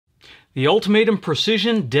The Ultimatum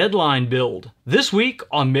Precision Deadline Build, this week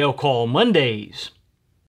on Mail Call Mondays.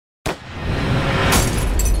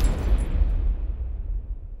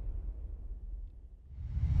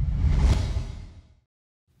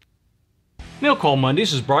 Mail Call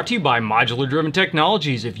Mondays is brought to you by Modular Driven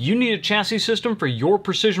Technologies. If you need a chassis system for your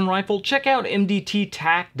precision rifle, check out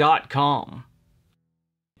MDTTac.com.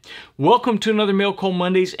 Welcome to another Mail Call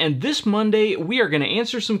Mondays, and this Monday we are going to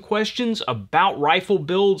answer some questions about rifle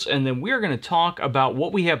builds, and then we are going to talk about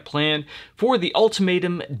what we have planned for the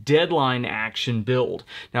Ultimatum Deadline Action build.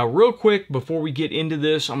 Now, real quick, before we get into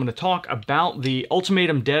this, I'm going to talk about the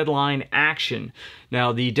Ultimatum Deadline Action.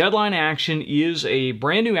 Now, the Deadline Action is a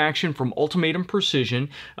brand new action from Ultimatum Precision.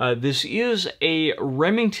 This is a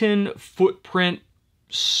Remington footprint,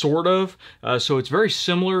 sort of. So it's very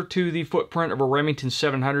similar to the footprint of a Remington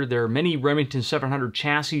 700. There are many Remington 700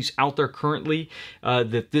 chassis out there currently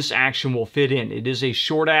that this action will fit in. It is a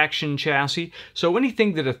short action chassis, so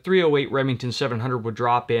anything that a 308 Remington 700 would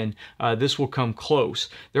drop in, this will come close.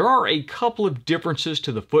 There are a couple of differences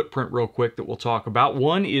to the footprint real quick that we'll talk about.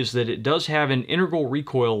 One is that it does have an integral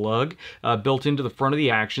recoil lug built into the front of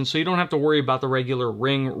the action, so you don't have to worry about the regular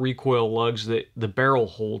ring recoil lugs that the barrel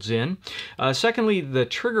holds in. Secondly, the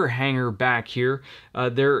trigger hanger back here,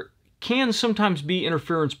 there can sometimes be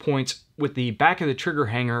interference points with the back of the trigger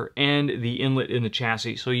hanger and the inlet in the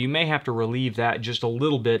chassis, so you may have to relieve that just a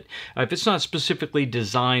little bit if it's not specifically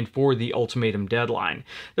designed for the Ultimatum Deadline.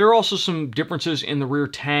 There are also some differences in the rear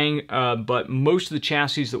tang, but most of the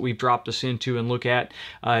chassis that we've dropped this into and look at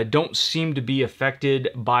don't seem to be affected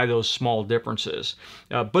by those small differences.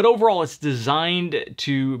 But overall, it's designed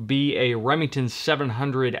to be a Remington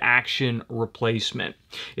 700 action replacement.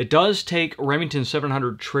 It does take Remington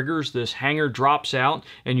 700 triggers. This hanger drops out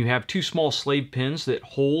and you have two small slave pins that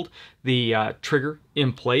hold the trigger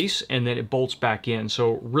in place, and then it bolts back in.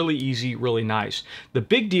 So really easy, really nice. The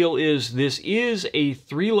big deal is this is a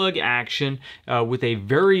 3-lug action with a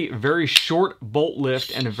very short bolt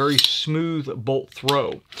lift and a very smooth bolt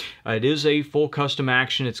throw. It is a full custom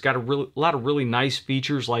action. It's got a lot of really nice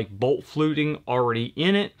features like bolt fluting already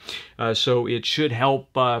in it, so it should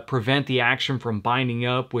help prevent the action from binding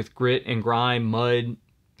up with grit and grime, mud,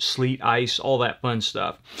 sleet, ice, all that fun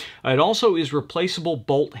stuff. It also is replaceable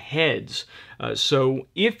bolt heads. So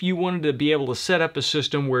if you wanted to be able to set up a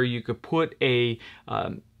system where you could put a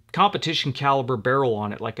competition caliber barrel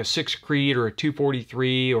on it, like a 6 Creed or a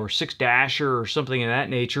 243 or 6 Dasher or something of that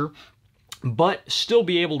nature, but still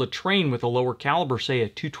be able to train with a lower caliber, say a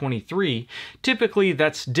 223, typically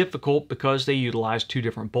that's difficult because they utilize two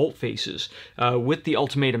different bolt faces. With the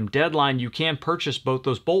Ultimatum Deadline, you can purchase both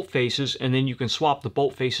those bolt faces, and then you can swap the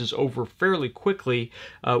bolt faces over fairly quickly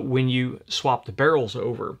when you swap the barrels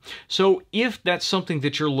over. So if that's something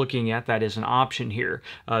that you're looking at, that is an option here.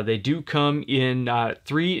 They do come in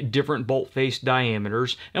 3 different bolt face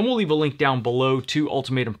diameters, and we'll leave a link down below to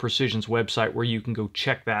Ultimatum Precision's website where you can go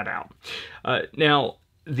check that out. Now,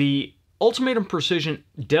 the Ultimatum Precision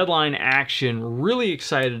Deadline Action really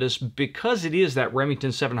excited us because it is that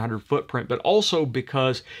Remington 700 footprint, but also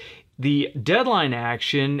because the Deadline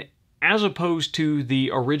Action, as opposed to the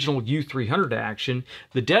original U300 action,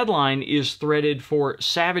 the Deadline is threaded for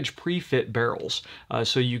Savage pre-fit barrels.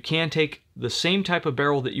 So you can take the same type of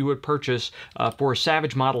barrel that you would purchase for a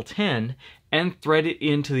Savage Model 10 and thread it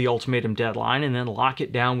into the Ultimatum Deadline and then lock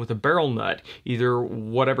it down with a barrel nut, either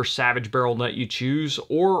whatever Savage barrel nut you choose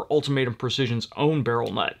or Ultimatum Precision's own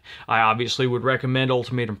barrel nut. I obviously would recommend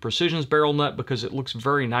Ultimatum Precision's barrel nut because it looks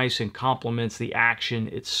very nice and complements the action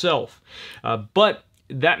itself. But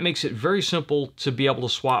that makes it very simple to be able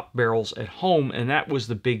to swap barrels at home, and that was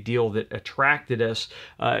the big deal that attracted us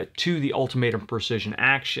to the Ultimatum Precision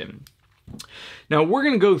action. Now, we're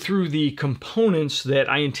going to go through the components that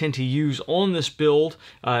I intend to use on this build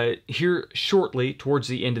here shortly towards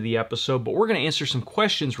the end of the episode, but we're going to answer some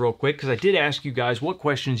questions real quick because I did ask you guys what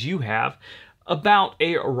questions you have about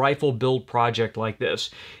a rifle build project like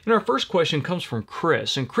this. And our first question comes from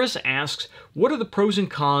Chris, and Chris asks, what are the pros and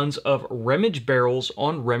cons of Remage barrels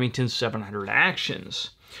on Remington 700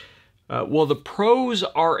 actions? Well, the pros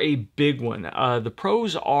are a big one. The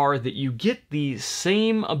pros are that you get the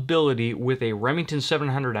same ability with a Remington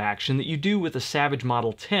 700 action that you do with a Savage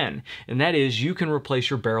Model 10, and that is you can replace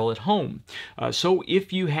your barrel at home. So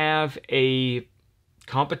if you have a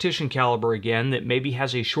competition caliber again that maybe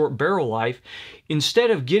has a short barrel life,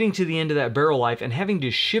 instead of getting to the end of that barrel life and having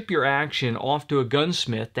to ship your action off to a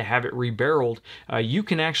gunsmith to have it rebarreled, you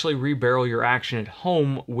can actually rebarrel your action at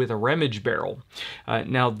home with a Remage barrel.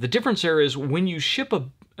 Now the difference there is when you ship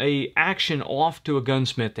a action off to a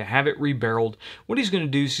gunsmith to have it rebarreled, what he's going to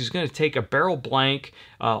do is he's going to take a barrel blank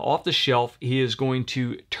off the shelf. He is going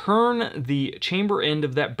to turn the chamber end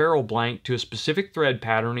of that barrel blank to a specific thread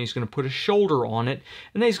pattern. He's going to put a shoulder on it,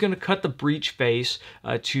 and then he's going to cut the breech face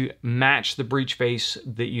to match the breech face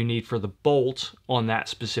that you need for the bolt on that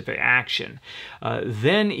specific action.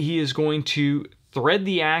 Then he is going to thread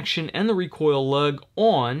the action and the recoil lug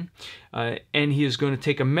on, and he is going to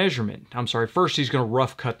take a measurement. First he's going to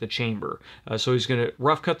rough cut the chamber. So he's going to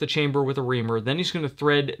rough cut the chamber with a reamer, then he's going to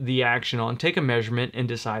thread the action on, take a measurement, and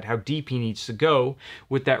decide how deep he needs to go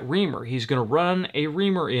with that reamer. He's going to run a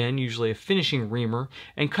reamer in, usually a finishing reamer,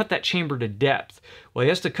 and cut that chamber to depth. Well, he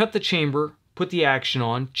has to cut the chamber, put the action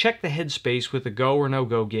on, check the headspace with a go or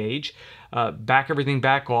no-go gauge, back everything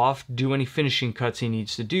back off, do any finishing cuts he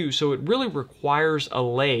needs to do. So it really requires a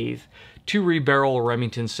lathe to rebarrel a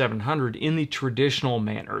Remington 700 in the traditional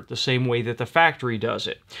manner, the same way that the factory does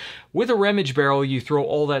it. With a Remage barrel, you throw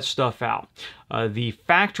all that stuff out. The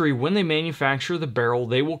factory, when they manufacture the barrel,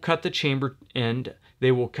 they will cut the chamber end.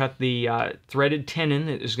 They will cut the threaded tenon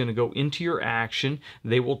that is going to go into your action.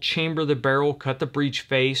 They will chamber the barrel, cut the breech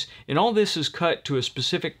face, and all this is cut to a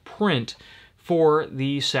specific print for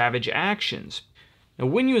the Savage actions. Now,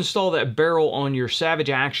 when you install that barrel on your Savage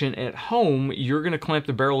action at home, you're going to clamp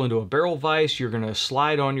the barrel into a barrel vise. You're going to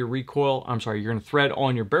slide on your recoil. You're going to thread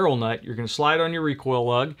on your barrel nut. You're going to slide on your recoil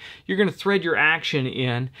lug. You're going to thread your action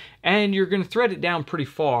in, and you're going to thread it down pretty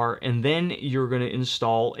far, and then you're going to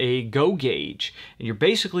install a go gauge. And you're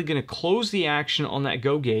basically going to close the action on that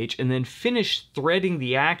go gauge and then finish threading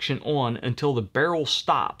the action on until the barrel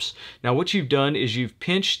stops. Now, what you've done is you've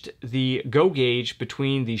pinched the go gauge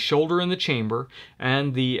between the shoulder and the chamber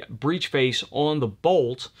and the breech face on the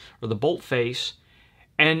bolt, or the bolt face,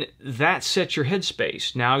 and that sets your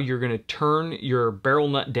headspace. Now you're going to turn your barrel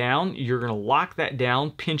nut down, you're going to lock that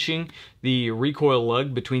down, pinching the recoil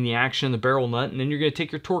lug between the action and the barrel nut, and then you're going to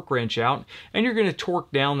take your torque wrench out, and you're going to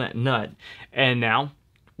torque down that nut. And now,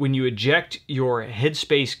 when you eject your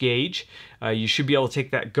headspace gauge, you should be able to take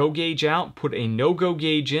that go gauge out, put a no-go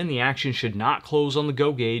gauge in, the action should not close on the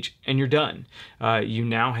go gauge, and you're done. You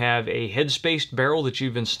now have a headspace barrel that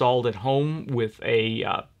you've installed at home with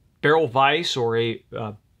a barrel vise or a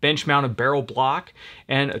bench-mounted barrel block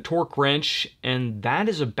and a torque wrench, and that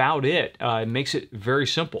is about it. It makes it very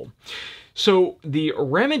simple. So the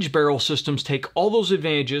Remage barrel systems take all those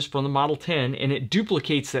advantages from the Model 10 and it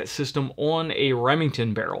duplicates that system on a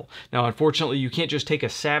Remington barrel. Now, unfortunately, you can't just take a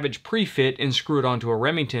Savage pre-fit and screw it onto a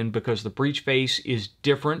Remington because the breech face is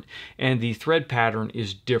different and the thread pattern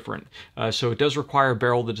is different. So it does require a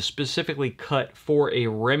barrel that is specifically cut for a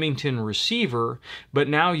Remington receiver, but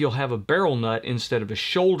now you'll have a barrel nut instead of a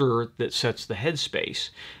shoulder that sets the headspace.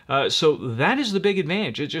 So that is the big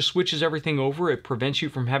advantage. It just switches everything over. It prevents you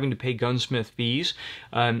from having to pay gunsmith fees.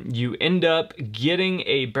 You end up getting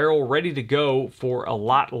a barrel ready to go for a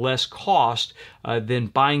lot less cost than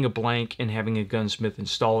buying a blank and having a gunsmith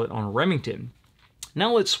install it on a Remington.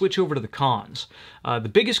 Now let's switch over to the cons. The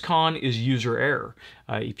biggest con is user error.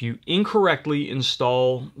 If you incorrectly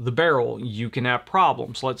install the barrel, you can have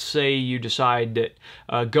problems. Let's say you decide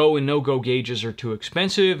that go and no-go gauges are too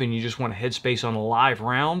expensive and you just want a headspace on a live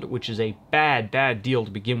round, which is a bad deal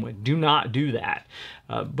to begin with. Do not do that.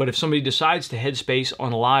 But if somebody decides to headspace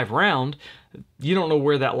on a live round, you don't know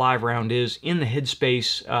where that live round is in the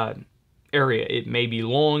headspace area. It may be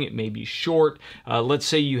long, it may be short. Let's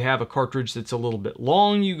say you have a cartridge that's a little bit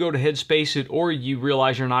long, you go to headspace it, or you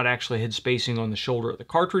realize you're not actually headspacing on the shoulder of the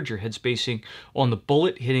cartridge, you're headspacing on the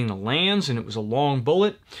bullet hitting the lands, and it was a long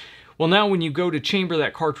bullet. Well, now when you go to chamber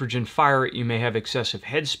that cartridge and fire it, you may have excessive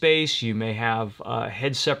headspace, you may have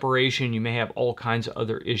head separation, you may have all kinds of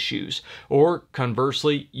other issues. Or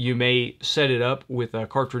conversely, you may set it up with a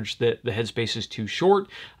cartridge that the headspace is too short.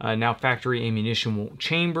 Now factory ammunition won't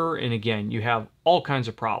chamber, and again, you have all kinds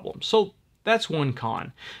of problems. So that's one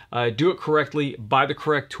con. Do it correctly, buy the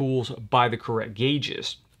correct tools, buy the correct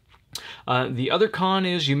gauges. The other con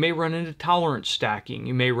is you may run into tolerance stacking.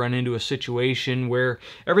 You may run into a situation where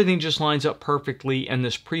everything just lines up perfectly and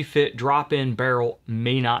this pre-fit drop-in barrel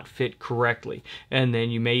may not fit correctly. And then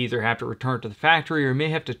you may either have to return it to the factory or you may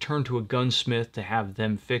have to turn to a gunsmith to have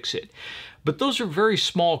them fix it. But those are very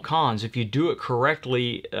small cons. If you do it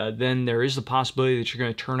correctly, then there is the possibility that you're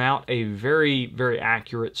going to turn out a very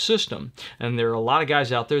accurate system. And there are a lot of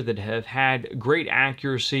guys out there that have had great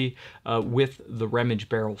accuracy with the Remage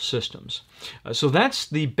barrel systems. So that's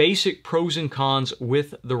the basic pros and cons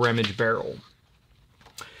with the Remage barrel.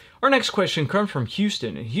 Our next question comes from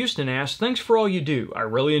Houston, and Houston asks, "Thanks for all you do. I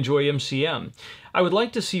really enjoy MCM. I would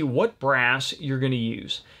like to see what brass you're going to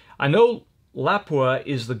use. I know Lapua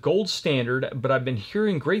is the gold standard, but I've been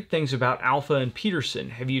hearing great things about Alpha and Peterson.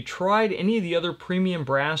 Have you tried any of the other premium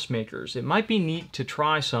brass makers? It might be neat to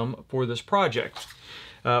try some for this project.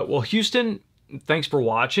 Well, Houston, thanks for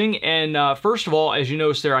watching. And first of all, as you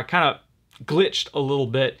noticed there, I kind of glitched a little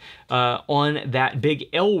bit on that big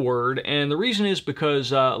L word, and the reason is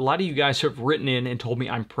because a lot of you guys have written in and told me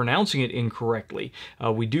I'm pronouncing it incorrectly.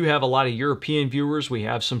 We do have a lot of European viewers, we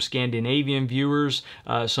have some Scandinavian viewers,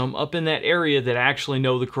 some up in that area that actually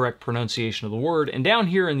know the correct pronunciation of the word, and down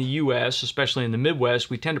here in the US, especially in the Midwest,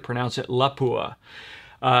 we tend to pronounce it Lapua.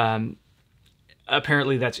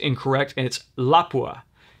 Apparently that's incorrect, and it's Lapua.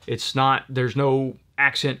 It's not, there's no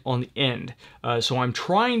accent on the end. So I'm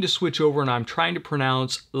trying to switch over and I'm trying to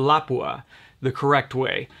pronounce Lapua the correct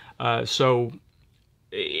way. So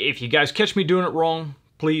if you guys catch me doing it wrong,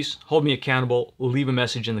 please hold me accountable, leave a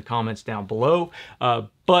message in the comments down below.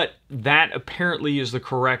 But that apparently is the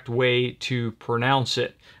correct way to pronounce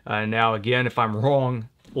it. Now again, if I'm wrong,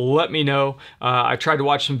 let me know. I tried to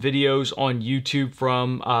watch some videos on YouTube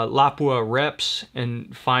from Lapua reps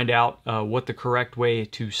and find out what the correct way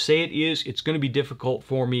to say it is. It's going to be difficult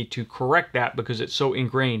for me to correct that because it's so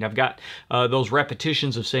ingrained. I've got those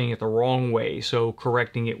repetitions of saying it the wrong way, so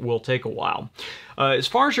correcting it will take a while. As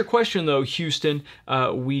far as your question though, Houston,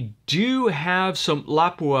 we do have some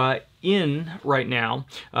Lapua in right now.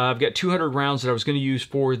 I've got 200 rounds that I was going to use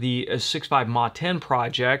for the 6.5 Mattson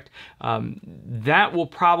project. That will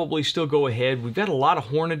probably still go ahead. We've got a lot of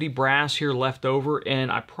Hornady brass here left over,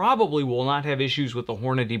 and I probably will not have issues with the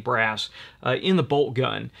Hornady brass in the bolt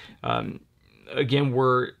gun.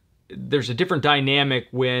 Again, there's a different dynamic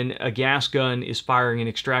when a gas gun is firing and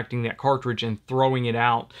extracting that cartridge and throwing it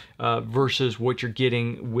out versus what you're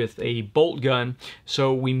getting with a bolt gun.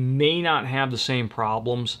 So we may not have the same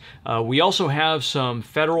problems. We also have some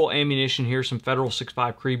Federal ammunition here, some Federal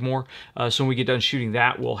 6.5 Creedmoor. So when we get done shooting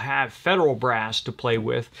that, we'll have Federal brass to play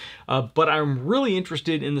with. But I'm really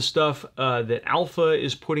interested in the stuff that Alpha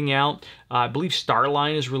is putting out. I believe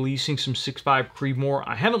Starline is releasing some 6.5 Creedmoor.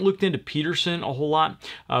 I haven't looked into Peterson a whole lot,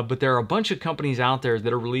 but there are a bunch of companies out there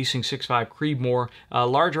that are releasing 6.5 Creedmoor,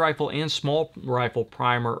 large rifle and small rifle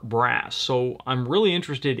primer brass. So I'm really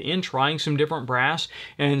interested in trying some different brass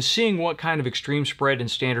and seeing what kind of extreme spread and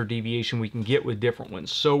standard deviation we can get with different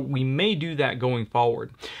ones. So we may do that going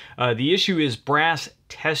forward. The issue is brass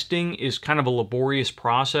testing is kind of a laborious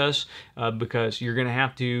process because you're going to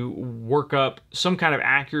have to work up some kind of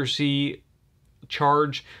accuracy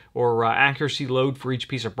charge or accuracy load for each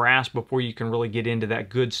piece of brass before you can really get into that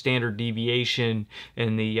good standard deviation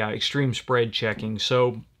and the extreme spread checking.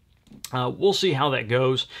 So we'll see how that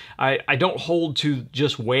goes. I don't hold to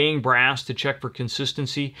just weighing brass to check for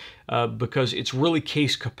consistency because it's really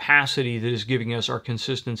case capacity that is giving us our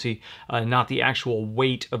consistency, not the actual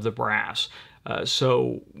weight of the brass.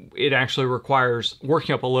 So it actually requires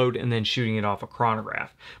working up a load and then shooting it off a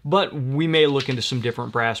chronograph. But we may look into some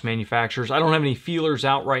different brass manufacturers. I don't have any feelers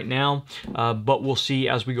out right now, but we'll see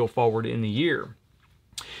as we go forward in the year.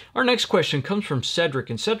 Our next question comes from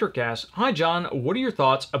Cedric, and Cedric asks, "Hi John, what are your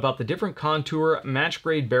thoughts about the different contour match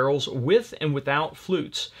grade barrels with and without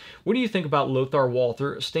flutes? What do you think about Lothar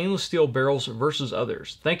Walther stainless steel barrels versus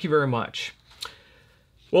others? Thank you very much."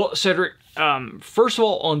 Well, Cedric, first of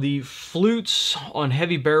all, on the flutes on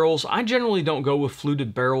heavy barrels, I generally don't go with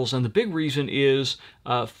fluted barrels, and the big reason is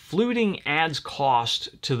fluting adds cost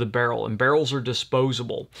to the barrel, and barrels are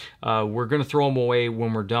disposable. We're going to throw them away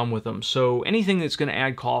when we're done with them, so anything that's going to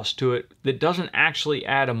add cost to it that doesn't actually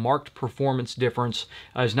add a marked performance difference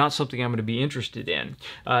is not something I'm going to be interested in.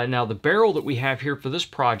 Now, the barrel that we have here for this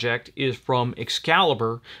project is from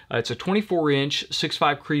Excalibur. It's a 24-inch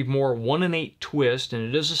 6.5 Creedmoor 1 1/8 twist, and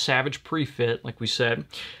it is a Savage pre-fit, like we said.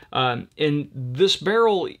 And this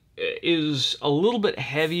barrel is a little bit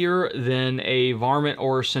heavier than a Varmint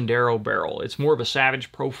or Sendero barrel. It's more of a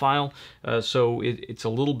Savage profile, so it's a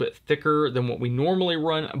little bit thicker than what we normally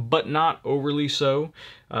run, but not overly so.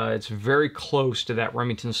 It's very close to that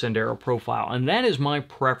Remington Sendero profile, and that is my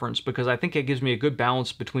preference because I think it gives me a good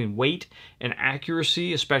balance between weight and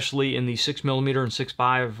accuracy, especially in the 6mm and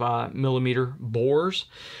 6.5mm bores.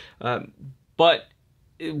 But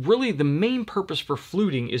really, the main purpose for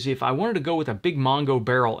fluting is if I wanted to go with a big Mongo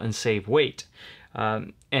barrel and save weight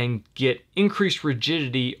and get increased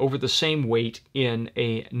rigidity over the same weight in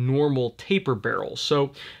a normal taper barrel.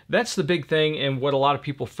 So that's the big thing, and what a lot of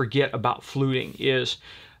people forget about fluting is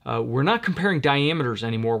we're not comparing diameters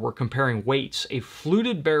anymore, we're comparing weights. A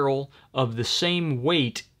fluted barrel of the same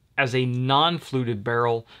weight as a non-fluted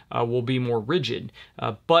barrel will be more rigid.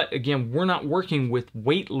 But again, we're not working with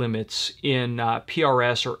weight limits in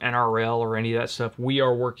PRS or NRL or any of that stuff. We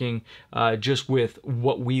are working just with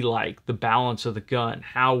what we like, the balance of the gun,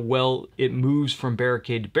 how well it moves from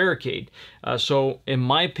barricade to barricade. So in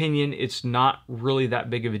my opinion, it's not really that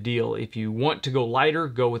big of a deal. If you want to go lighter,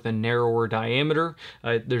 go with a narrower diameter.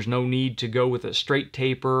 There's no need to go with a straight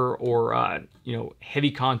taper or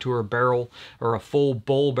heavy contour barrel or a full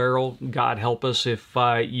bull barrel. God help us if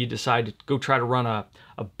you decide to go try to run a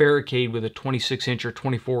barricade with a 26-inch or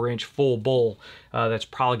 24-inch full bull. That's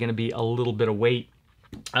probably going to be a little bit of weight.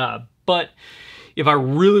 But if I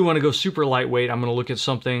really want to go super lightweight, I'm going to look at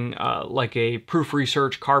something like a Proof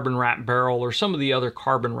Research carbon wrap barrel or some of the other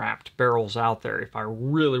carbon wrapped barrels out there. If I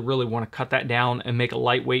really, really want to cut that down and make it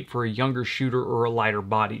lightweight for a younger shooter or a lighter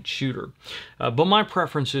bodied shooter. But my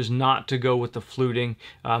preference is not to go with the fluting.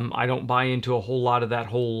 I don't buy into a whole lot of that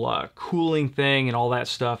whole cooling thing and all that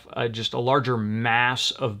stuff. Just a larger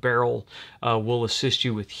mass of barrel will assist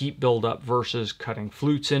you with heat buildup versus cutting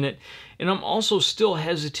flutes in it. And I'm also still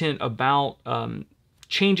hesitant about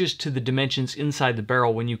changes to the dimensions inside the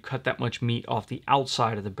barrel when you cut that much meat off the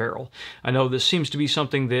outside of the barrel. I know this seems to be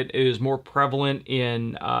something that is more prevalent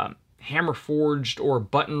in hammer forged or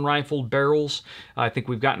button rifled barrels. I think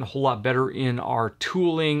we've gotten a whole lot better in our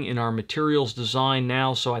tooling, in our materials design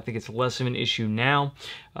now, so I think it's less of an issue now.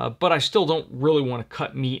 But I still don't really want to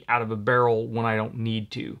cut meat out of a barrel when I don't need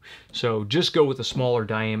to. So just go with a smaller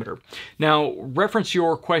diameter. Now, reference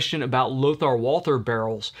your question about Lothar Walther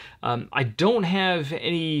barrels. I don't have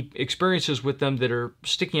any experiences with them that are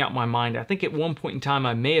sticking out in my mind. I think at one point in time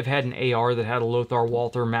I may have had an AR that had a Lothar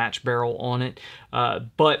Walther match barrel on it,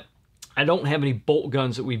 but I don't have any bolt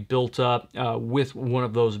guns that we built up with one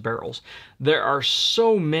of those barrels. There are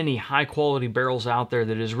so many high quality barrels out there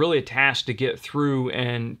that it is really a task to get through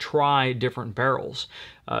and try different barrels.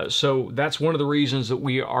 So that's one of the reasons that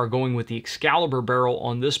we are going with the Excalibur barrel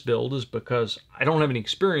on this build, is because I don't have any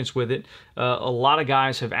experience with it. A lot of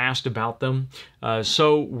guys have asked about them,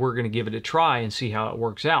 so we're going to give it a try and see how it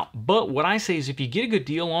works out. But what I say is, if you get a good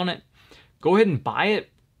deal on it, go ahead and buy it.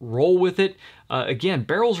 Roll with it. Again,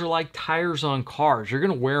 barrels are like tires on cars. You're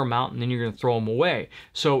going to wear them out and then you're going to throw them away.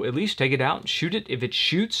 So at least take it out and shoot it. If it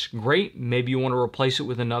shoots, great. Maybe you want to replace it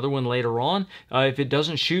with another one later on. If it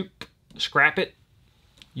doesn't shoot, scrap it.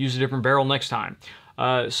 Use a different barrel next time.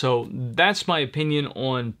 So that's my opinion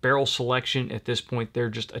on barrel selection at this point. There are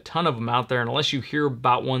just a ton of them out there, and unless you hear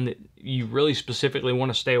about one that you really specifically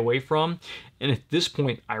want to stay away from, and at this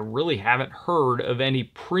point I really haven't heard of any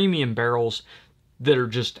premium barrels that are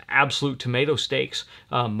just absolute tomato steaks.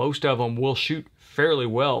 Most of them will shoot fairly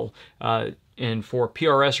well. And for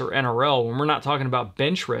PRS or NRL, when we're not talking about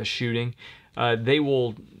bench rest shooting, they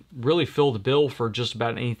will really fill the bill for just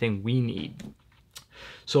about anything we need.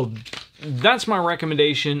 So that's my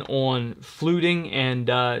recommendation on fluting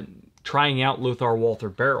and trying out Lothar Walther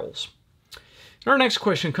barrels. Our next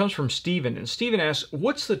question comes from Steven, and Steven asks,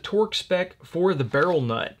 what's the torque spec for the barrel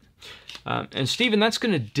nut? And Steven, that's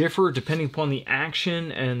going to differ depending upon the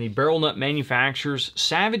action and the barrel nut manufacturers.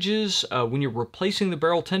 Savages, when you're replacing the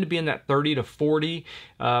barrel, tend to be in that 30 to 40.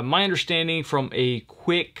 My understanding from a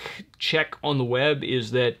quick check on the web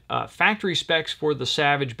is that factory specs for the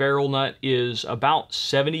Savage barrel nut is about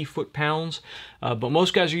 70 foot-pounds, but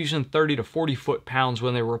most guys are using 30 to 40 foot-pounds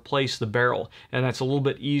when they replace the barrel, and that's a little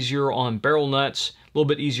bit easier on barrel nuts, a little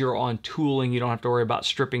bit easier on tooling. You don't have to worry about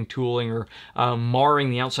stripping tooling or marring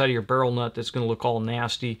the outside of your barrel nut that's going to look all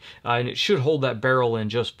nasty, and it should hold that barrel in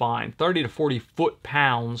just fine. 30 to 40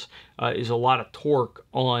 foot-pounds is a lot of torque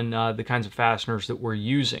on the kinds of fasteners that we're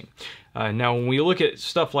using. Now, when we look at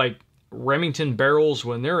stuff like Remington barrels,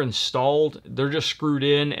 when they're installed, they're just screwed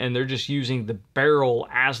in and they're just using the barrel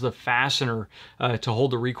as the fastener to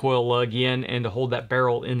hold the recoil lug in and to hold that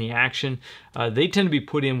barrel in the action. They tend to be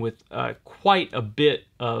put in with quite a bit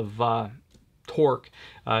of torque.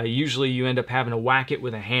 Usually you end up having to whack it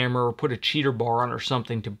with a hammer or put a cheater bar on or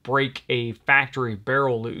something to break a factory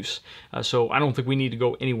barrel loose. So I don't think we need to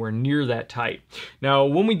go anywhere near that tight. Now,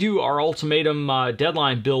 when we do our Ultimatum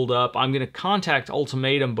deadline build up, I'm going to contact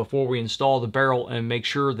Ultimatum before we install the barrel and make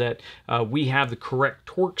sure that we have the correct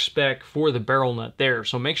torque spec for the barrel nut there.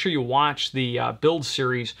 So make sure you watch the build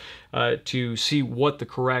series to see what the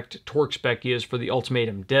correct torque spec is for the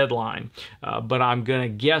Ultimatum deadline. But I'm going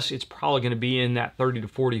to guess it's probably going to be in that 30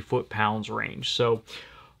 to 40 foot-pounds range. So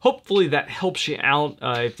hopefully that helps you out.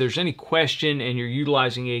 If there's any question and you're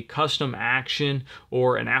utilizing a custom action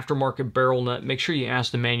or an aftermarket barrel nut, make sure you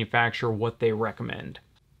ask the manufacturer what they recommend.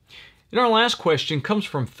 And our last question comes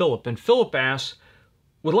from Philip, and Philip asks,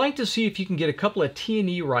 Would like to see if you can get a couple of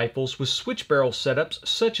T&E rifles with switch barrel setups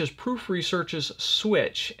such as Proof Research's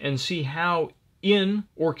Switch and see how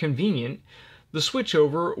or convenient the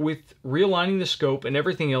switchover with realigning the scope and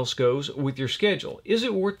everything else goes with your schedule. Is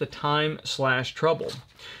it worth the time/trouble?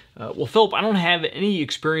 Well, Philip, I don't have any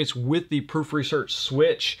experience with the Proof Research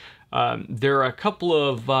Switch. There are a couple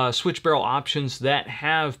of switch barrel options that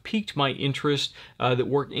have piqued my interest that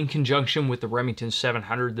work in conjunction with the Remington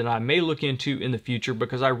 700 that I may look into in the future,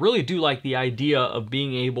 because I really do like the idea of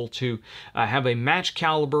being able to have a match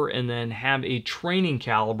caliber and then have a training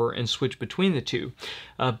caliber and switch between the two.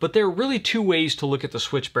 But there are really two ways to look at the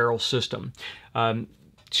switch barrel system.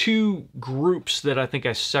 Two groups that I think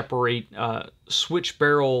I separate switch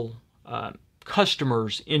barrel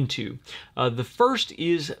customers into. The first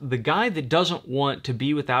is the guy that doesn't want to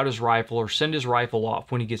be without his rifle or send his rifle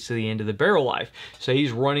off when he gets to the end of the barrel life. Say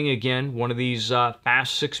he's running, again, one of these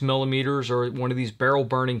fast 6mm or one of these barrel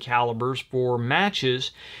burning calibers for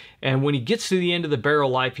matches, and when he gets to the end of the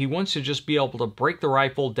barrel life, he wants to just be able to break the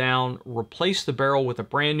rifle down, replace the barrel with a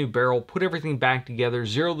brand new barrel, put everything back together,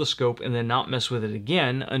 zero the scope, and then not mess with it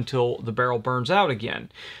again until the barrel burns out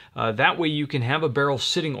again. That way you can have a barrel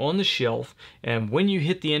sitting on the shelf, and when you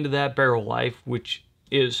hit the end of that barrel life, which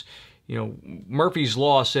is, you know, Murphy's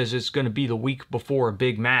Law says it's going to be the week before a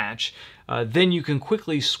big match, then you can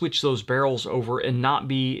quickly switch those barrels over and not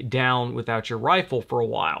be down without your rifle for a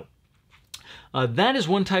while. That is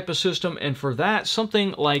one type of system, and for that,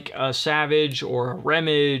 something like a Savage or a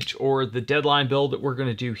Remage or the Deadline build that we're going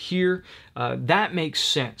to do here, that makes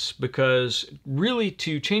sense, because really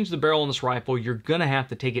to change the barrel on this rifle, you're going to have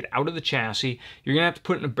to take it out of the chassis, you're going to have to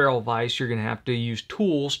put it in a barrel vise, you're going to have to use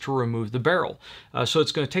tools to remove the barrel. So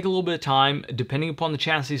it's going to take a little bit of time, depending upon the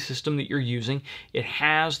chassis system that you're using. It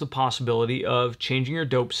has the possibility of changing your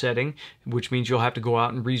dope setting, which means you'll have to go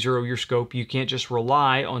out and re-zero your scope. You can't just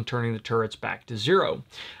rely on turning the turrets back to zero.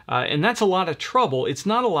 And that's a lot of trouble. It's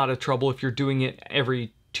not a lot of trouble if you're doing it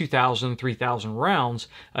every 2,000, 3,000 rounds.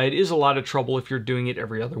 It is a lot of trouble if you're doing it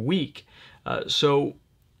every other week. So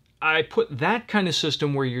I put that kind of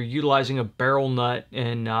system where you're utilizing a barrel nut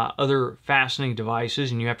and other fastening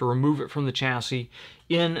devices, and you have to remove it from the chassis,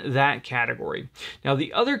 in that category. Now,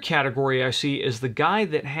 the other category I see is the guy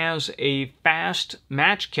that has a fast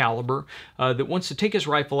match caliber that wants to take his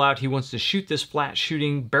rifle out. He wants to shoot this flat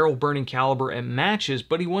shooting barrel burning caliber at matches,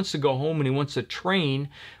 but he wants to go home and he wants to train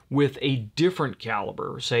with a different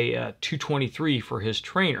caliber, say a 223 for his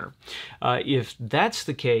trainer. If that's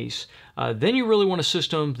the case, then you really want a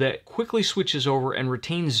system that quickly switches over and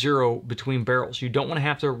retains zero between barrels. You don't want to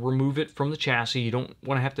have to remove it from the chassis. You don't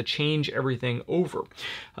want to have to change everything over.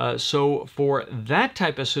 So for that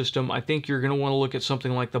type of system, I think you're going to want to look at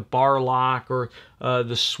something like the bar lock or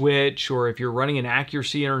the switch, or if you're running an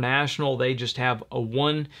Accuracy International, they just have a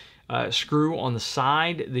one screw on the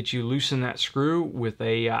side that you loosen that screw with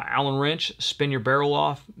a Allen wrench, spin your barrel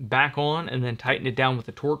off, back on, and then tighten it down with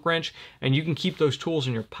a torque wrench, and you can keep those tools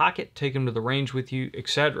in your pocket, take them to the range with you,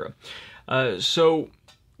 etc. So,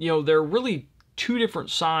 you know, there are really two different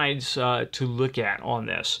sides to look at on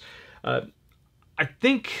this. I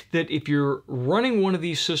think that if you're running one of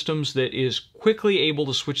these systems that is quickly able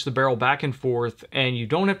to switch the barrel back and forth and you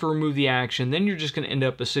don't have to remove the action, then you're just going to end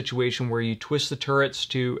up in a situation where you twist the turrets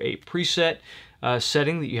to a preset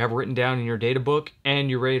setting that you have written down in your data book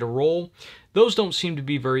and you're ready to roll. Those don't seem to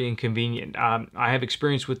be very inconvenient. I have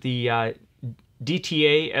experience with the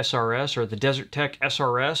DTA SRS or the Desert Tech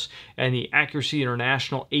SRS and the Accuracy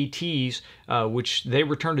International ATs, which they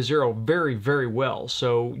return to zero very, very well.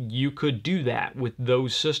 So you could do that with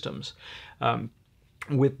those systems.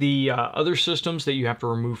 With the other systems that you have to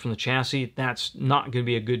remove from the chassis, that's not going to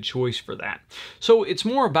be a good choice for that. So it's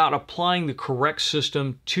more about applying the correct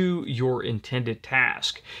system to your intended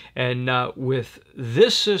task. And with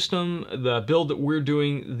this system, the build that we're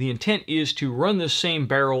doing, the intent is to run this same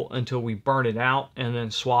barrel until we burn it out and then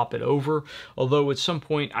swap it over. Although at some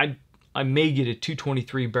point I may get a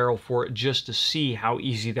 223 barrel for it just to see how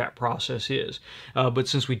easy that process is. But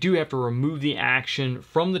since we do have to remove the action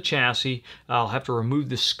from the chassis, I'll have to remove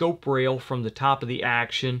the scope rail from the top of the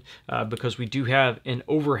action because we do have an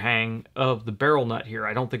overhang of the barrel nut here.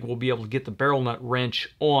 I don't think we'll be able to get the barrel nut wrench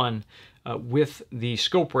on with the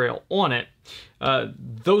scope rail on it.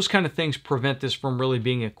 Those kind of things prevent this from really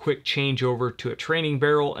being a quick changeover to a training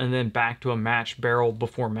barrel and then back to a match barrel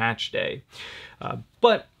before match day.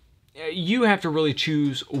 But you have to really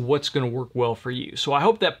choose what's going to work well for you. So I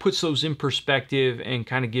hope that puts those in perspective and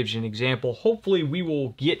kind of gives you an example. Hopefully we will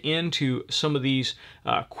get into some of these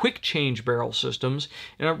quick change barrel systems,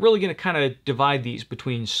 and I'm really going to kind of divide these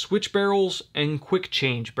between switch barrels and quick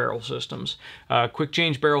change barrel systems. Quick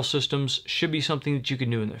change barrel systems should be something that you can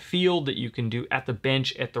do in the field, that you can do at the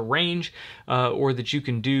bench, at the range, or that you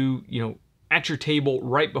can do, you know, at your table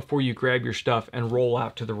right before you grab your stuff and roll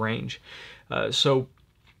out to the range. So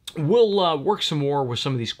we'll work some more with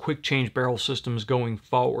some of these quick change barrel systems going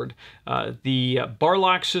forward. The bar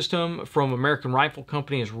lock system from American Rifle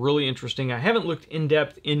Company is really interesting. I haven't looked in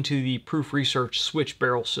depth into the Proof Research switch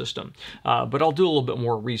barrel system, but I'll do a little bit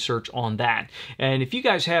more research on that. And if you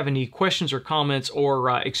guys have any questions or comments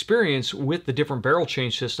or experience with the different barrel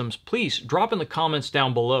change systems, please drop in the comments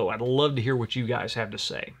down below. I'd love to hear what you guys have to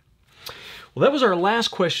say. Well, that was our last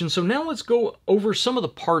question, so now let's go over some of the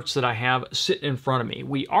parts that I have sitting in front of me.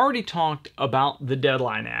 We already talked about the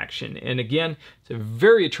deadline action, and again, it's a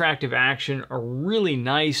very attractive action, a really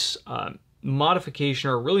nice modification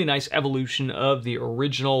or a really nice evolution of the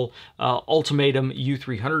original Ultimatum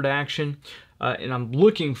U300 action. And I'm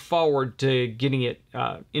looking forward to getting it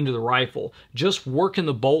into the rifle. Just working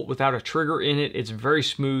the bolt without a trigger in it, it's very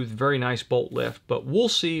smooth, very nice bolt lift, but we'll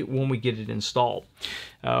see when we get it installed.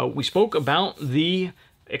 We spoke about the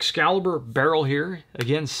Excalibur barrel here.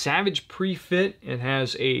 Again, Savage pre-fit. It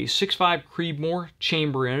has a 6.5 Creedmoor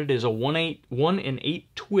chamber in it. It is a 1 1/8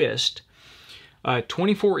 twist,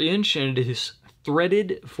 24 inch, and it is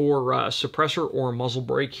threaded for suppressor or muzzle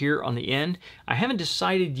brake here on the end. I haven't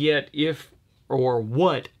decided yet if or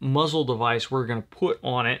what muzzle device we're going to put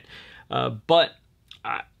on it, but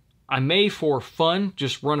I may, for fun,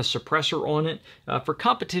 just run a suppressor on it. For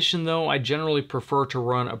competition, though, I generally prefer to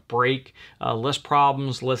run a brake. Less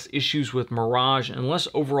problems, less issues with mirage, and less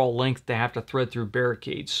overall length to have to thread through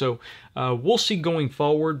barricades. So we'll see going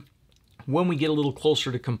forward, when we get a little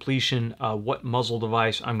closer to completion, what muzzle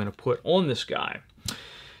device I'm going to put on this guy.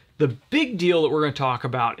 The big deal that we're going to talk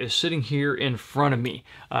about is sitting here in front of me.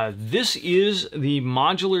 This is the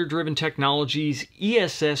Modular Driven Technologies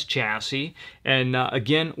ESS chassis. And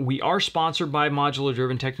again, we are sponsored by Modular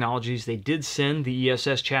Driven Technologies. They did send the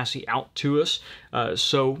ESS chassis out to us,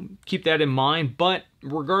 so keep that in mind. But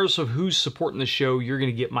regardless of who's supporting the show, you're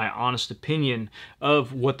going to get my honest opinion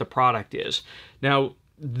of what the product is. Now,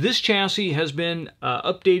 this chassis has been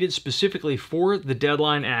updated specifically for the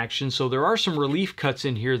deadline action, so there are some relief cuts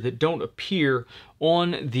in here that don't appear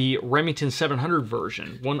on the Remington 700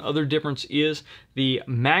 version. One other difference is the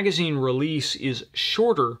magazine release is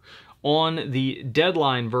shorter on the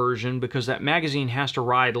deadline version because that magazine has to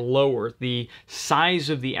ride lower. The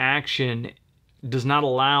size of the action does not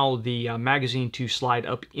allow the magazine to slide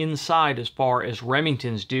up inside as far as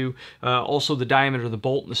Remington's do. Also, the diameter of the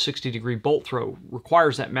bolt and the 60-degree bolt throw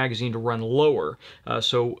requires that magazine to run lower.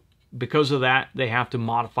 So because of that, they have to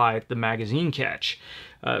modify the magazine catch.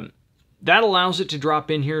 That allows it to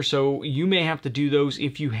drop in here, so you may have to do those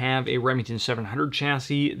if you have a Remington 700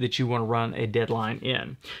 chassis that you want to run a deadline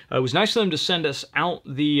in. It was nice of them to send us out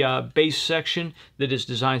the base section that is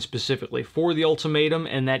designed specifically for the Ultimatum,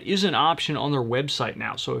 and that is an option on their website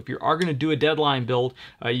now. So if you are going to do a deadline build,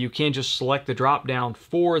 you can just select the drop down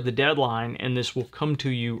for the deadline, and this will come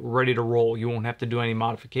to you ready to roll. You won't have to do any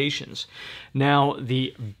modifications. Now,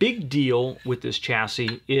 the big deal with this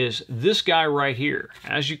chassis is this guy right here.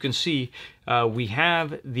 As you can see, we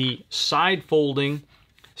have the side folding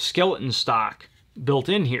skeleton stock built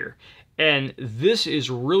in here, and this is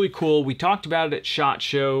really cool. We talked about it at SHOT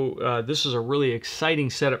Show. This is a really exciting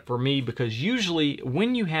setup for me because usually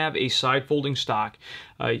when you have a side folding stock,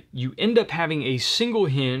 you end up having a single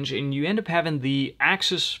hinge, and you end up having the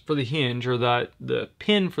axis for the hinge, or the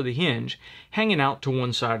pin for the hinge, hanging out to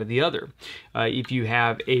one side or the other. If you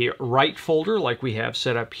have a right folder like we have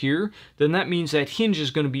set up here, then that means that hinge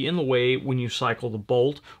is going to be in the way when you cycle the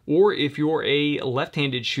bolt, or if you're a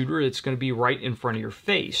left-handed shooter, it's going to be right in front of your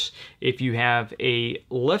face. If you have a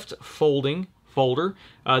left folding folder,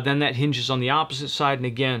 then that hinges on the opposite side, and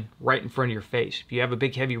again, right in front of your face. If you have a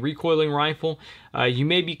big, heavy recoiling rifle, you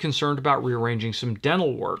may be concerned about rearranging some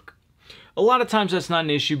dental work. A lot of times that's not an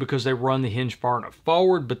issue because they run the hinge far enough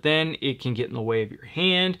forward, but then it can get in the way of your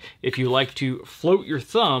hand. If you like to float your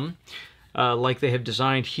thumb, like they have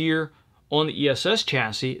designed here on the ESS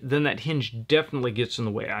chassis, then that hinge definitely gets in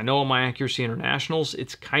the way. I know on my Accuracy Internationals,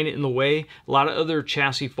 it's kind of in the way. A lot of other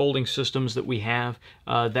chassis folding systems that we have,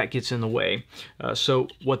 that gets in the way. So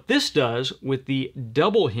what this does with the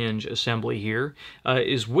double hinge assembly here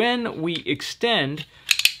is when we extend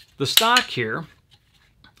the stock here,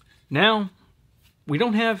 now we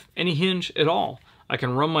don't have any hinge at all. I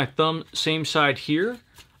can run my thumb same side here.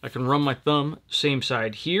 I can run my thumb same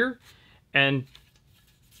side here, and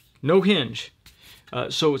no hinge.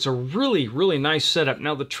 So it's a really, really nice setup.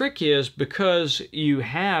 Now the trick is, because you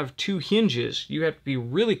have two hinges, you have to be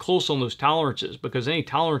really close on those tolerances, because any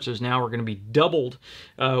tolerances now are going to be doubled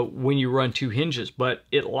when you run two hinges, but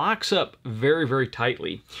it locks up very, very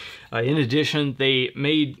tightly. In addition, they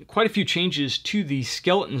made quite a few changes to the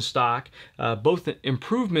skeleton stock, both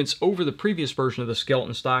improvements over the previous version of the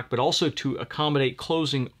skeleton stock, but also to accommodate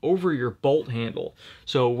closing over your bolt handle.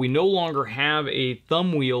 So we no longer have a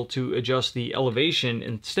thumb wheel to adjust the elevation.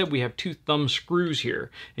 Instead, we have two thumb screws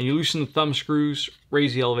here, and you loosen the thumb screws,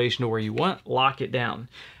 raise the elevation to where you want, lock it down.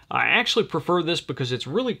 I actually prefer this because it's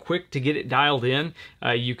really quick to get it dialed in.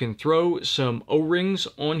 You can throw some O-rings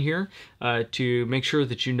on here to make sure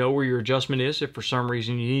that you know where your adjustment is if for some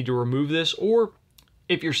reason you need to remove this, or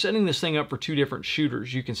if you're setting this thing up for two different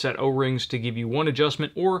shooters, you can set O-rings to give you one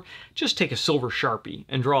adjustment, or just take a silver Sharpie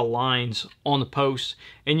and draw lines on the posts,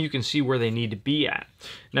 and you can see where they need to be at.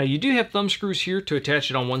 Now, you do have thumb screws here to attach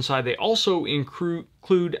it on one side. They also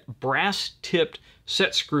include brass-tipped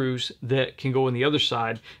set screws that can go on the other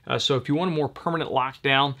side. So if you want a more permanent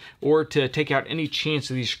lockdown, or to take out any chance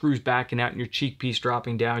of these screws backing out and your cheek piece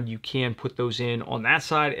dropping down, you can put those in on that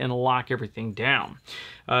side and lock everything down.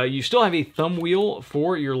 You still have a thumb wheel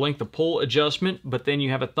for your length of pull adjustment, but then you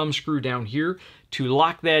have a thumb screw down here to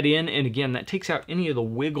lock that in, and again, that takes out any of the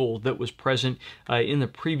wiggle that was present in the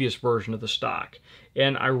previous version of the stock.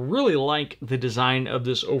 And I really like the design of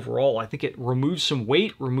this overall. I think it removes some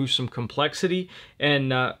weight, removes some complexity,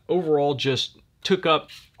 and overall just took up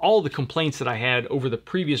all the complaints that I had over the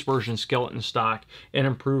previous version skeleton stock and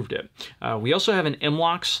improved it. We also have an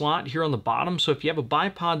M-LOK slot here on the bottom, so if you have a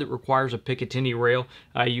bipod that requires a Picatinny rail,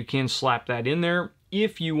 you can slap that in there.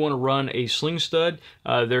 If you want to run a sling stud,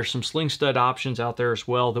 there's some sling stud options out there as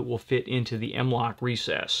well that will fit into the M-LOK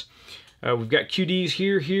recess. We've got QDs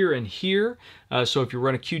here, here, and here. So if you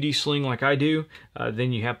run a QD sling like I do,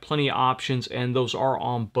 then you have plenty of options, and those are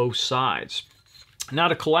on both sides. Now,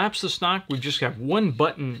 to collapse the stock, we just have one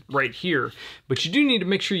button right here, but you do need to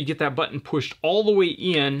make sure you get that button pushed all the way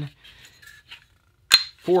in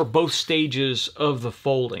for both stages of the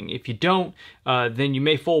folding. If you don't, then you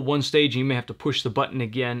may fold one stage and you may have to push the button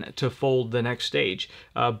again to fold the next stage.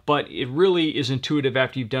 But it really is intuitive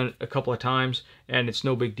after you've done it a couple of times, and it's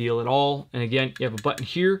no big deal at all. And again, you have a button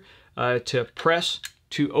here to press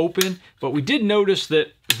to open, but we did notice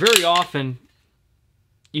that very often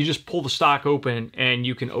you just pull the stock open and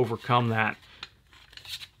you can overcome that.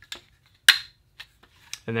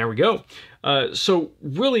 And there we go. So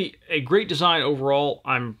really a great design overall.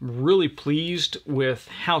 I'm really pleased with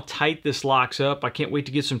how tight this locks up. I can't wait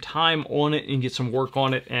to get some time on it and get some work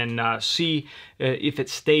on it and see if it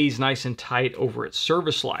stays nice and tight over its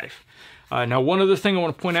service life. Now, one other thing I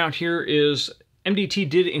want to point out here is MDT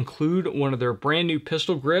did include one of their brand new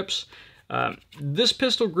pistol grips. This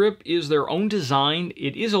pistol grip is their own design.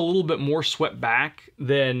 It is a little bit more swept back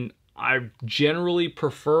than I generally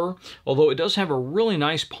prefer, although it does have a really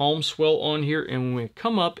nice palm swell on here, and when I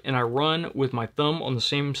come up and I run with my thumb on the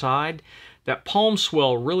same side, that palm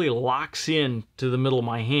swell really locks in to the middle of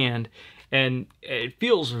my hand, and it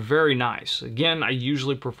feels very nice. Again, I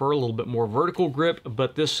usually prefer a little bit more vertical grip,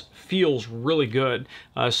 but this feels really good.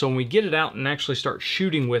 So when we get it out and actually start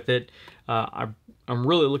shooting with it, I'm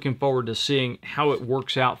really looking forward to seeing how it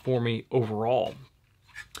works out for me overall.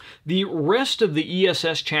 The rest of the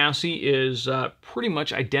ESS chassis is pretty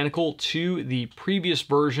much identical to the previous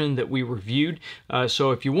version that we reviewed.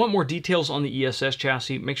 So if you want more details on the ESS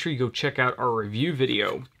chassis, make sure you go check out our review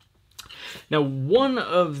video. Now, one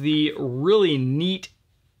of the really neat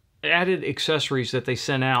added accessories that they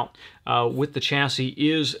sent out with the chassis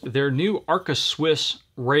is their new Arca Swiss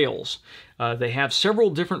rails. They have several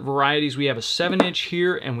different varieties. We have a 7-inch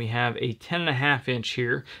here, and we have a 10.5-inch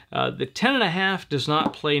here. The 10.5 does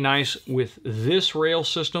not play nice with this rail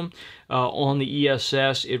system on the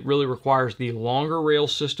ESS. It really requires the longer rail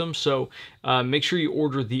system, so make sure you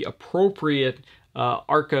order the appropriate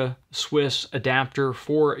Arca Swiss adapter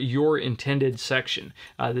for your intended section.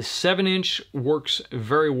 The 7-inch works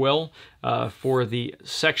very well for the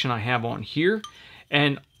section I have on here,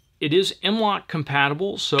 and it is M-LOK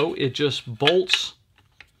compatible, so it just bolts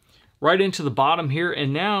right into the bottom here,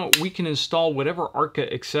 and now we can install whatever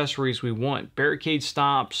Arca accessories we want. Barricade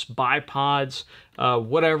stops, bipods,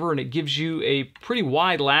 whatever, and it gives you a pretty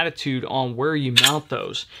wide latitude on where you mount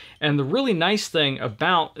those. And the really nice thing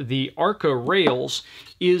about the Arca rails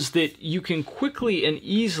is that you can quickly and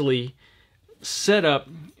easily set up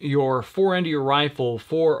your forend of your rifle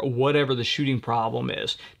for whatever the shooting problem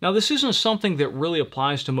is. Now, this isn't something that really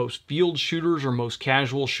applies to most field shooters or most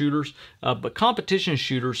casual shooters, but competition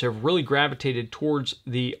shooters have really gravitated towards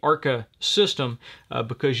the ARCA system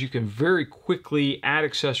because you can very quickly add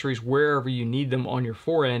accessories wherever you need them on your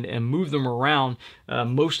forend and move them around.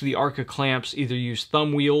 Most of the ARCA clamps either use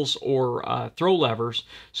thumb wheels or throw levers,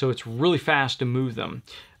 so it's really fast to move them.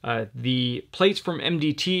 The plates from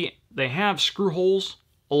MDT, they have screw holes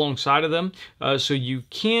alongside of them, so you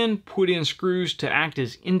can put in screws to act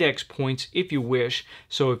as index points if you wish.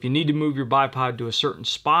 So if you need to move your bipod to a certain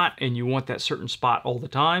spot and you want that certain spot all the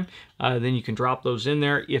time, then you can drop those in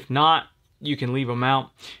there. If not, you can leave them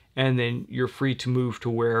out and then you're free to move to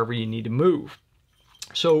wherever you need to move.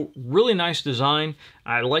 So really nice design.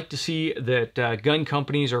 I like to see that gun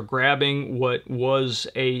companies are grabbing what was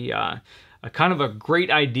a kind of a great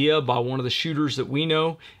idea by one of the shooters that we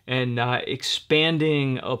know and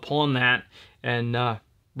expanding upon that and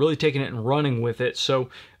really taking it and running with it. So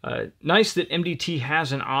nice that MDT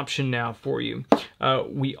has an option now for you.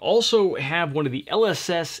 We also have one of the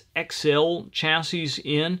LSS XL chassis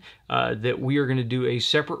in that we are going to do a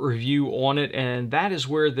separate review on it, and that is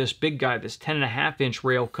where this big guy, this 10.5-inch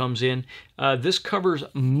rail comes in. This covers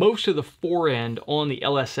most of the forend on the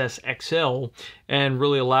LSS XL and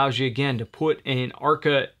really allows you again to put an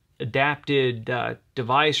ARCA adapted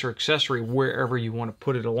device or accessory wherever you want to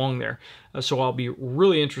put it along there. So I'll be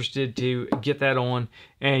really interested to get that on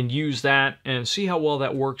and use that and see how well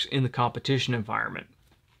that works in the competition environment.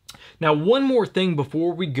 Now, one more thing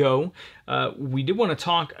before we go, we did want to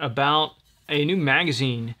talk about a new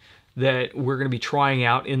magazine that we're going to be trying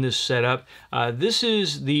out in this setup. This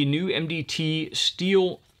is the new MDT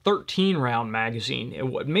Steel 13-round magazine,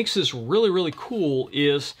 and what makes this really cool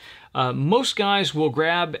is most guys will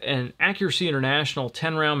grab an Accuracy International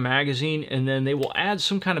 10-round magazine and then they will add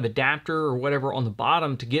some kind of adapter or whatever on the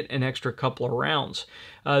bottom to get an extra couple of rounds.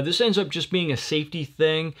 This ends up just being a safety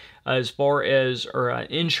thing as far as, or an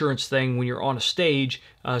insurance thing when you're on a stage.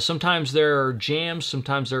 Sometimes there are jams,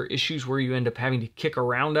 sometimes there are issues where you end up having to kick a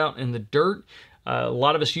round out in the dirt. A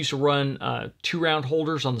lot of us used to run 2-round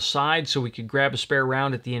holders on the side so we could grab a spare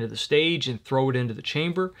round at the end of the stage and throw it into the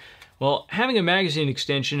chamber. Well, having a magazine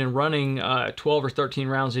extension and running 12 or 13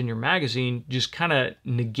 rounds in your magazine just kind of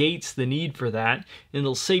negates the need for that, and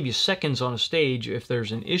it'll save you seconds on a stage if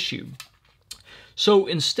there's an issue. So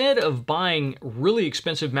instead of buying really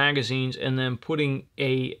expensive magazines and then putting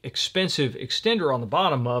a expensive extender on the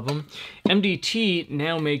bottom of them, MDT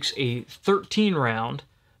now makes a 13-round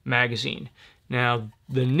magazine. Now,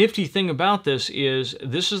 the nifty thing about this is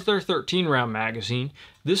their 13-round magazine.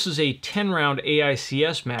 This is a 10-round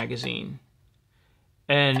AICS magazine,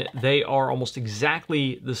 and they are almost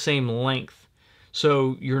exactly the same length.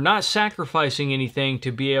 So you're not sacrificing anything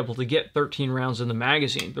to be able to get 13 rounds in the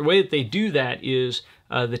magazine. The way that they do that is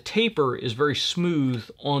the taper is very smooth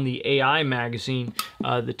on the AI magazine.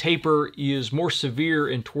 The taper is more severe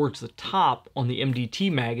and towards the top on the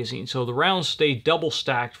MDT magazine. So the rounds stay double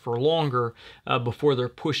stacked for longer before they're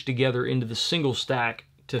pushed together into the single stack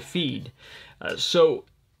to feed. So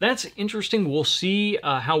that's interesting. We'll see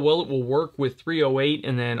how well it will work with 308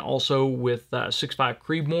 and then also with 6.5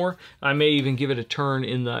 Creedmoor. I may even give it a turn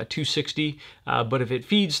in the 260, but if it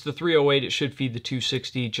feeds the 308, it should feed the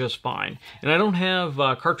 260 just fine. And I don't have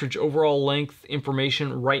cartridge overall length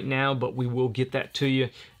information right now, but we will get that to you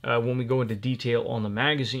when we go into detail on the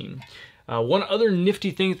magazine. One other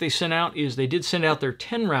nifty thing that they sent out is they did send out their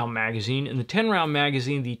 10-round magazine. And the 10-round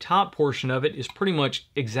magazine, the top portion of it is pretty much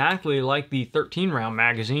exactly like the 13-round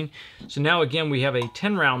magazine. So now again, we have a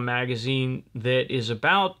 10-round magazine that is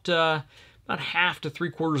about half to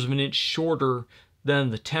 3/4 of an inch shorter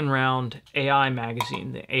than the 10-round AI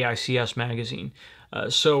magazine, the AICS magazine.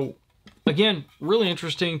 So again, really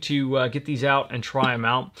interesting to get these out and try them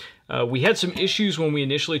out. We had some issues when we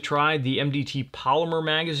initially tried the MDT polymer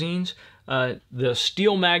magazines. The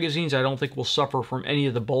steel magazines, I don't think will suffer from any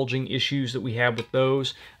of the bulging issues that we have with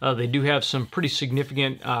those. They do have some pretty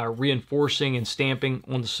significant reinforcing and stamping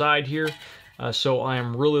on the side here. So I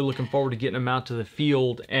am really looking forward to getting them out to the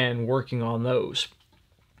field and working on those.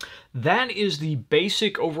 That is the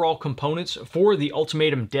basic overall components for the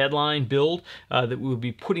Ultimatum Deadline build that we'll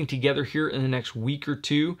be putting together here in the next week or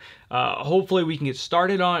two. Hopefully we can get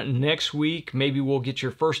started on it next week. Maybe we'll get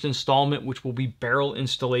your first installment, which will be barrel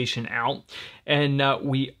installation out. And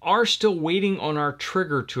we are still waiting on our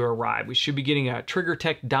trigger to arrive. We should be getting a Trigger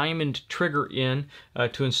Tech Diamond trigger in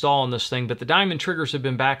to install on this thing, but the Diamond triggers have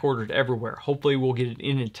been back ordered everywhere. Hopefully we'll get it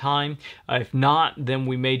in time. If not, then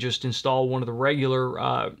we may just install one of the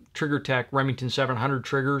regular TriggerTech Remington 700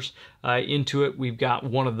 triggers into it. We've got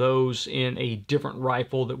one of those in a different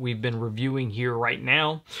rifle that we've been reviewing here right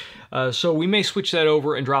now. So we may switch that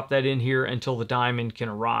over and drop that in here until the Diamond can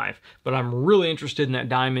arrive. But I'm really interested in that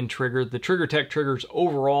Diamond trigger. The TriggerTech triggers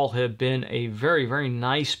overall have been a very, very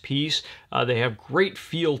nice piece. They have great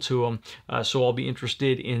feel to them, so I'll be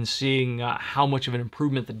interested in seeing how much of an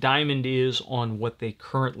improvement the Diamond is on what they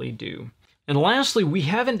currently do. And lastly, we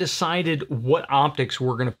haven't decided what optics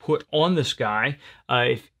we're going to put on this guy.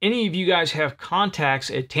 If any of you guys have contacts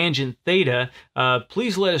at Tangent Theta,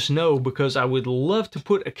 please let us know, because I would love to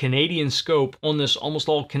put a Canadian scope on this almost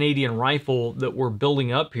all Canadian rifle that we're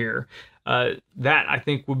building up here. That I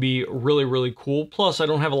think would be really, really cool. Plus, I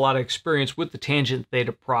don't have a lot of experience with the Tangent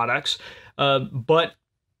Theta products, but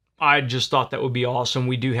I just thought that would be awesome.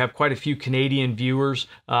 We do have quite a few Canadian viewers.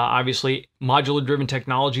 Obviously, Modular Driven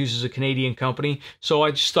Technologies is a Canadian company, so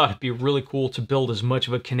I just thought it'd be really cool to build as much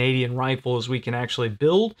of a Canadian rifle as we can actually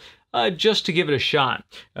build, just to give it a shot.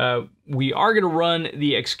 We are going to run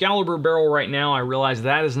the Excalibur barrel right now. I realize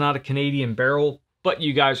that is not a Canadian barrel, but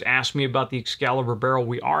you guys asked me about the Excalibur barrel.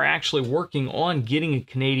 We are actually working on getting a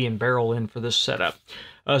Canadian barrel in for this setup.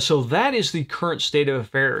 So that is the current state of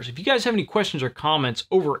affairs. If you guys have any questions or comments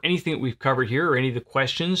over anything that we've covered here, or any of the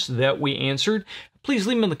questions that we answered, please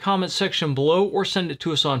leave them in the comments section below, or send it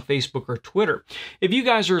to us on Facebook or Twitter. If you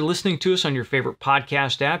guys are listening to us on your favorite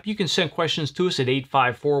podcast app, you can send questions to us at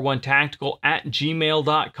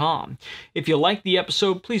 8541tactical@gmail.com. If you like the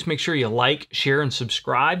episode, please make sure you like, share, and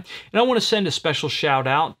subscribe. And I want to send a special shout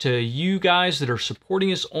out to you guys that are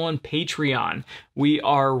supporting us on Patreon. We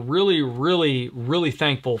are really, really, really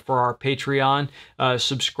thankful for our Patreon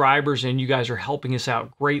subscribers, and you guys are helping us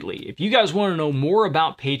out greatly. If you guys want to know more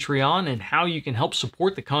about Patreon and how you can help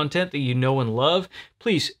support the content that you know and love,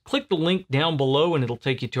 please click the link down below and it'll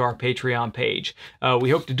take you to our Patreon page. We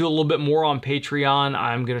hope to do a little bit more on Patreon.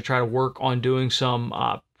 I'm going to try to work on doing some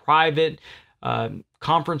private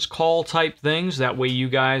conference call type things. That way you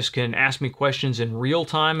guys can ask me questions in real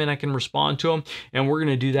time and I can respond to them. And we're going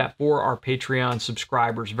to do that for our Patreon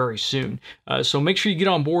subscribers very soon. So make sure you get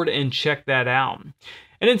on board and check that out.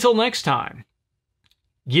 And until next time,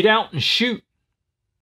 get out and shoot.